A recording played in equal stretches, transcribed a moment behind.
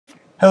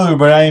Hello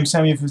everybody, I am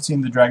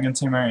Sammy15 the Dragon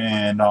Tamer,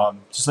 and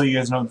just so you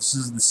guys know, this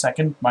is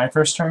my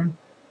first turn.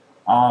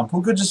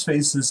 Puka just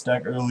faced this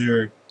deck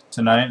earlier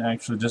tonight,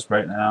 actually just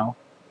right now.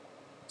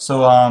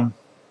 So,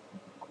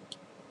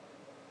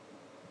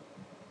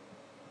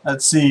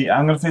 let's see,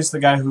 I'm gonna face the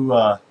guy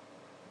who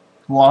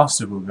lost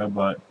to Puka,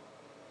 but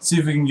let's see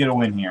if we can get a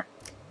win here.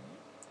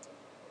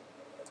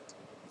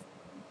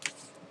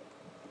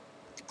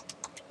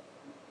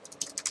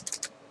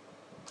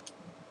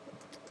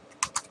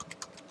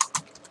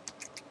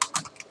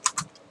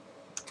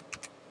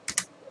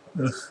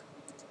 Ugh.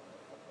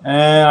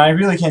 And I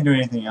really can't do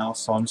anything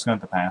else, so I'm just gonna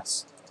have to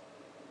pass.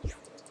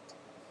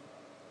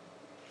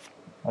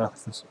 Ugh,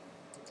 this.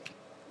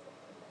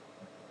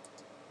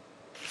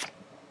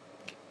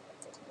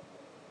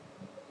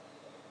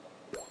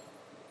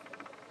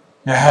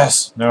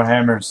 Yes! No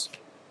hammers.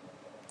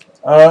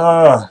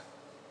 I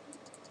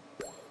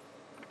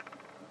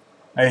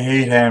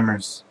hate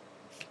hammers.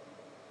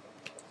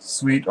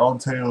 Sweet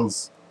old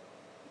tails.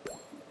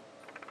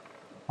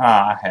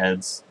 Ah,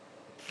 heads.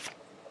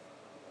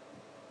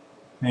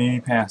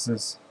 He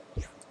passes.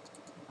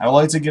 I would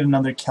like to get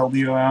another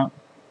Keldeo out.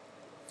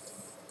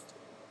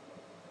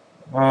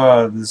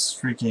 Oh, this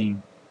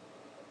freaking...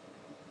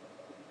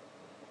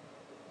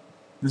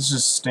 This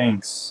just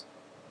stinks.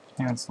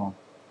 Cancel.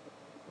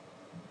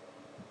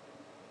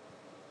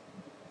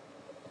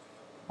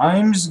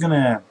 I'm just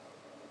gonna...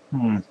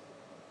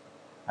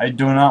 I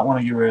do not want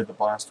to get rid of the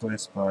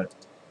Blastoise, but...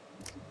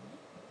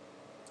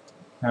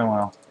 Oh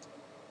well.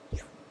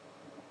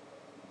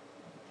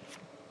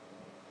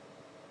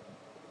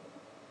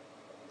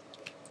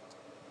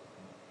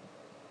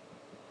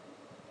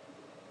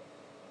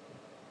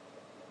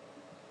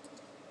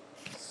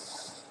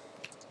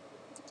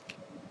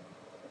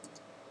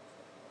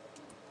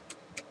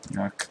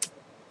 Yuck.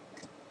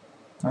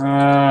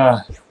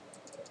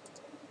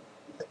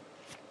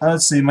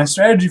 Let's see, my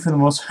strategy for the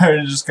most part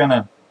is just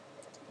kinda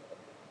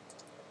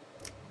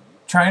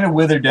trying to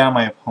wither down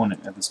my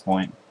opponent at this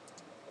point.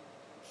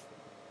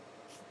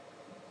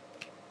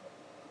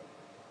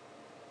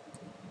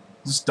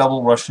 Just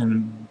double rush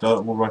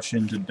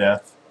into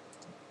death.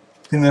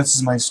 I think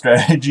that's my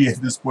strategy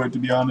at this point, to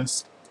be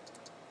honest.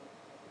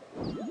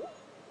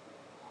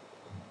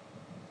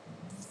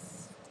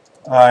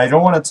 I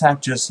don't want to attack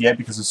just yet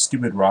because of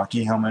stupid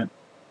Rocky Helmet.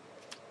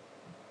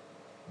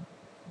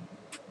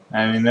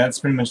 I mean, that's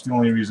pretty much the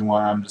only reason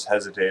why I'm just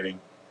hesitating.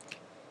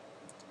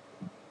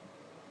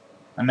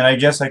 I mean, I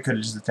guess I could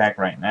just attack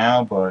right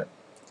now, but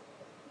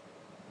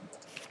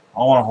I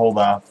want to hold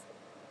off.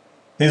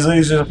 His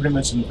lasers are pretty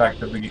much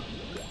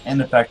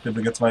ineffective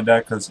against my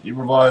deck because it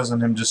relies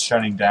on him just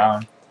shutting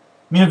down. I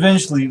mean,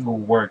 eventually it will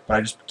work, but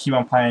I just keep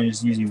on playing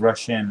just using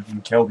Rush In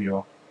and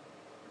Keldeo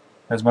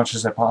as much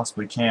as I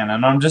possibly can,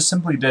 and I'm just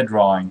simply dead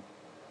drawing.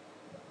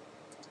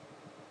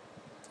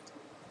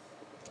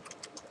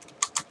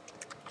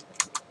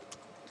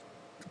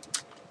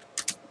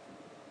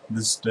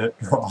 This dead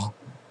draw.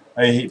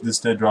 I hate this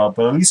dead draw,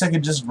 but at least I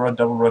could just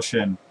double rush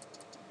in.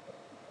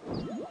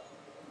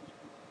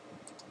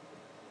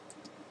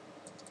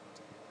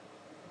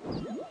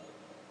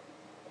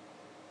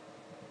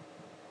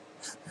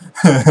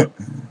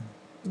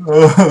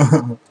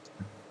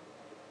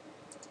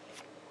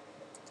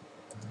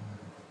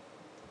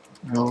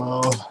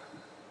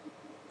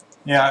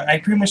 Yeah, I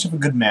pretty much have a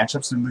good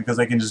matchup simply because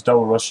I can just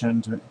double rush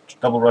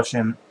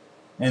in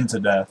into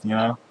death, you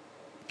know?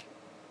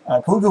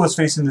 Puka was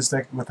facing this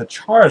deck with a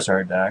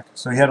Charizard deck,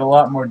 so he had a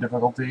lot more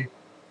difficulty.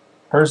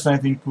 Personally,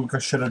 I think Puka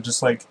should have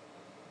just, like,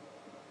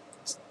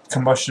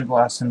 combustion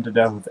blast him to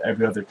death with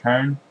every other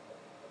turn.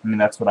 I mean,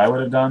 that's what I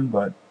would have done,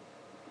 but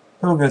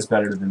Puka's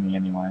better than me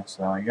anyway,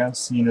 so I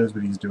guess he knows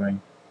what he's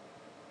doing.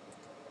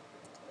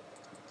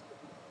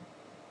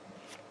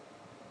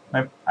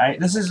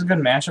 This is a good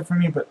matchup for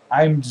me, but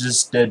I'm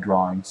just dead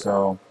drawing,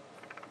 so...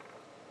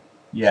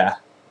 Yeah,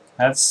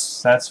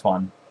 that's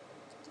fun.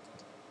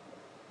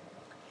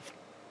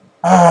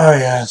 Ah,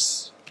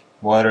 yes.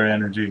 Water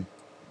energy.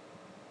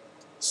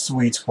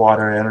 Sweet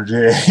water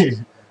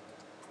energy.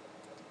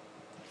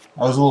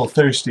 I was a little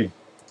thirsty.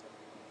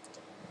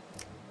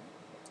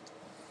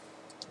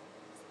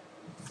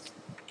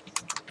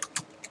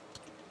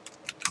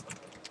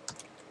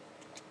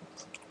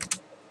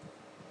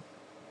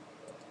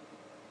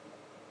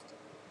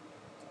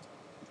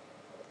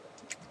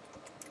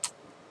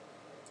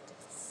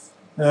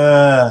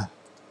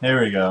 Here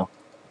we go.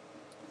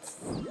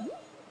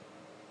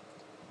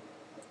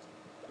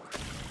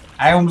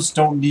 I almost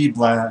don't need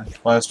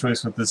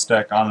Blastoise with this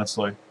deck,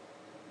 honestly.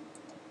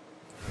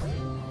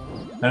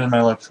 That is my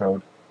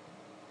Electrode.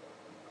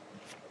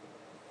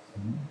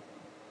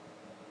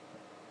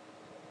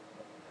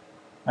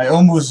 I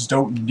almost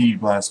don't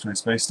need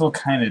Blastoise, but I still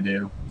kinda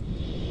do.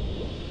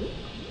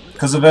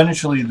 Because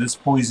eventually this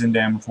poison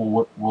damage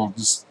will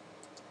just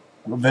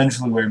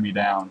eventually wear me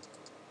down.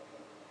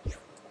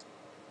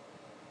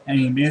 I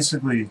mean,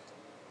 basically...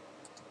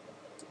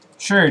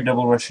 Sure,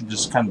 Double Rush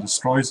just kind of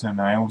destroys him,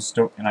 and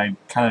I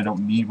kind of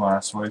don't need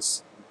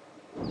Blastoise.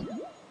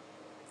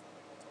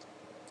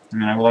 I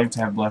mean, I would like to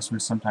have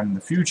Blastoise sometime in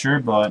the future,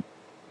 but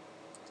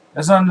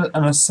that's not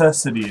a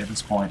necessity at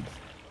this point.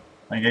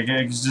 Like, I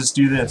can just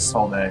do this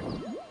all day.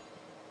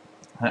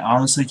 I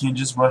honestly can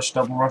just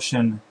double rush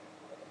in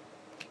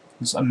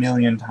just a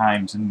million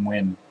times and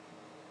win.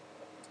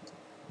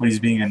 But he's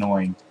being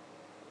annoying.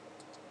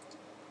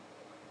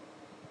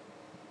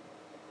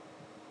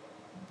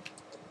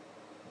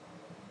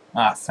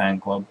 Ah, fan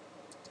club.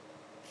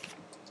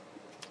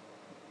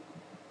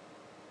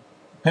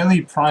 Apparently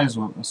he prized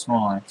with a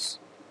Snorlax.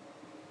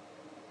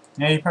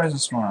 Yeah, he prized a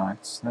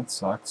Snorlax. That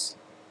sucks.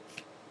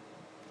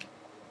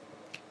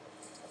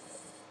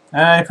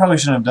 I probably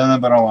shouldn't have done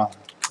that, but oh well.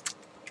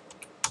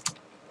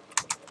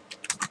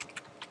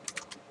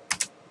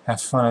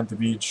 Have fun at the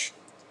beach.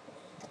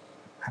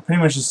 I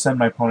pretty much just send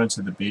my opponent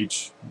to the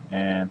beach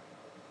and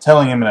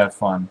telling him to have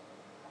fun.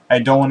 I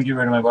don't want to get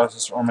rid of my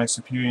Blastoise or my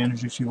superior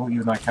energy people,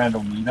 even though I kind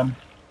of don't need them.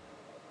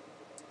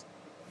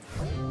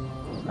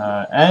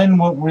 And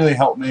what really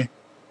helped me,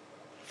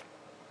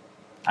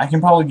 I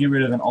can probably get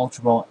rid of an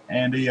Ultra Ball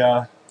and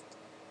a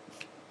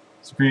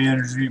superior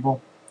energy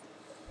people.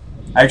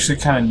 I actually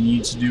kind of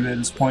need to do it at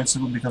this point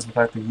simply because of the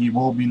fact that he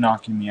will be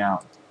knocking me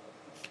out.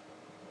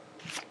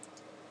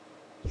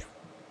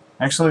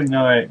 Actually,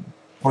 no, wait.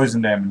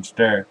 Poison damage.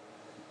 There.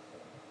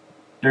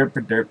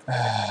 Derp.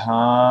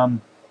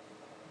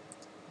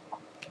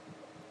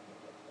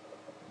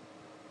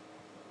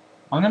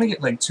 I'm gonna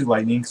get like 2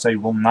 lightning because I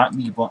will not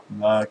need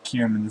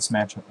Kyurem in this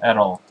matchup at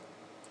all.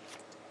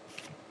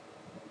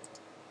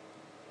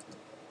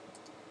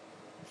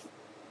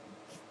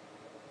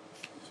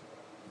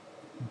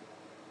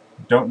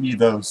 Don't need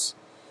those.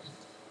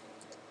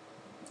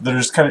 They're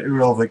just kind of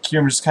irrelevant.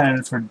 Kyurem is just kind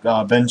of for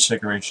bench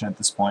decoration at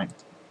this point.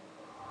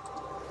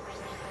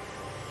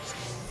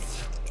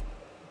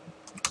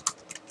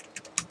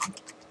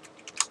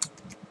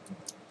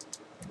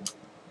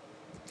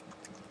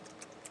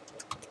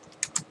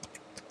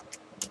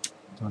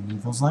 Don't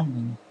need those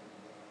lightning.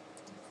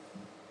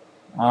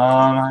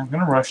 I'm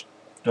gonna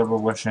double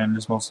rush in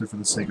just mostly for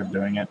the sake of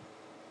doing it.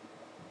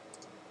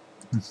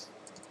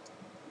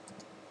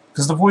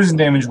 Because the poison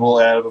damage will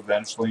add up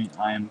eventually.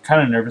 I am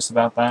kind of nervous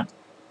about that.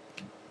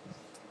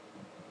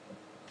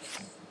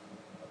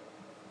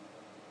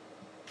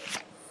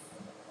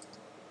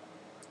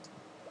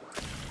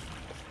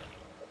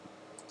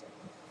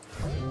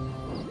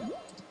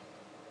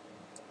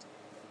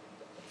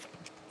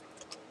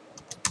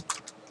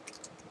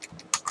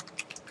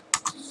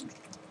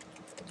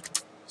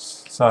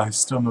 Sorry,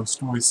 still no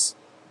stories.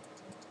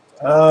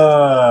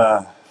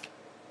 Lack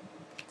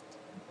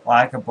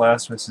of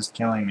Blastoise is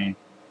killing me.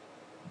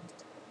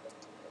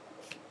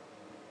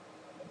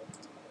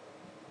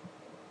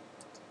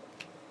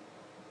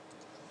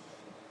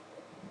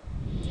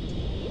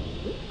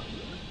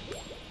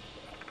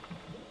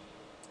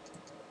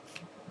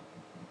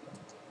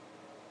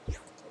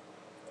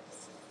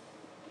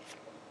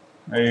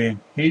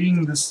 I'm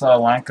hating this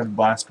lack of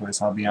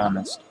Blastoise, I'll be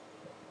honest.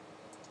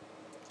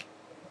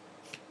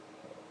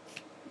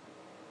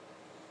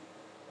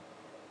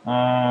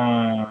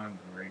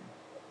 Great.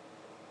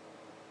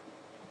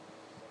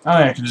 Oh,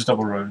 yeah, I can just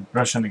double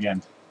rush in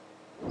again.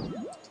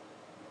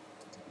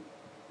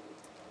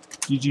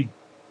 GG.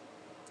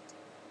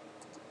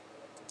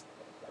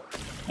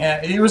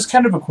 Yeah, it was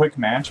kind of a quick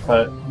match,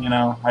 but, you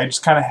know, I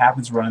just kind of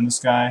happened to run in this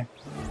guy.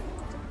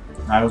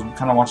 I was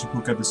kind of watching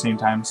Puka at the same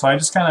time, so I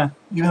just kind of,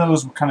 even though it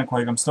was kind of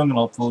quick, I'm still going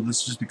to upload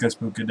this just because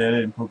Puka did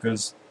it, and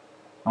Puka's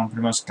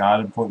pretty much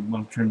God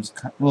when it comes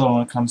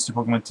to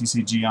Pokemon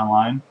TCG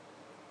online.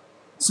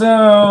 So,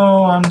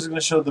 I'm just going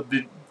to show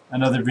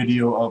another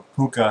video of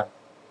Puka,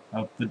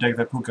 of the deck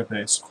that Puka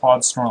plays,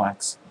 Quad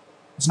Snorlax.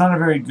 It's not a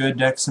very good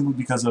deck simply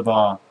because of,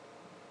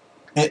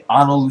 it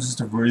auto loses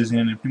to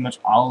Virizion, and pretty much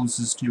auto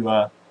loses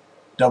to,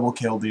 Double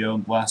Keldeo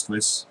and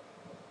Blastoise.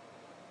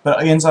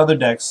 But against other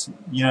decks,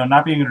 you know,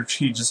 not being able to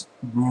retreat is just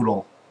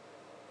brutal.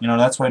 You know,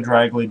 that's why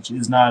Dragalage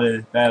is not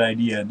a bad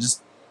idea.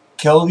 Just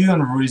Keldeo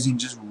and Virizion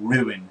just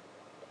ruin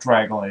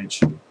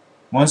Dragalage.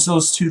 Once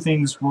those two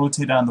things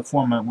rotate on the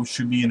format, which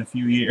should be in a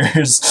few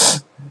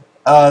years,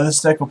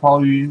 this deck will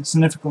probably be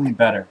significantly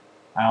better.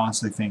 I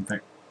honestly think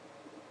that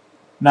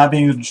not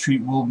being able to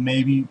retreat will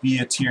maybe be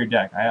a tier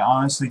deck. I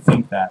honestly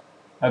think that,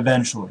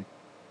 eventually.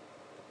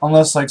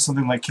 Unless like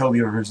something like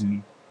Keldeo or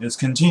Virizion is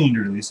continuing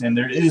to release, and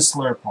there is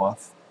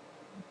Slurpuff.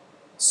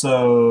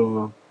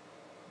 So,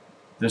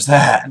 there's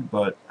that,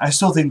 but I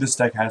still think this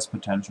deck has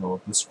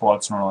potential, the Squad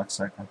Snorlax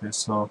deck like this.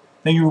 So,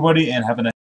 thank you everybody, and have a nice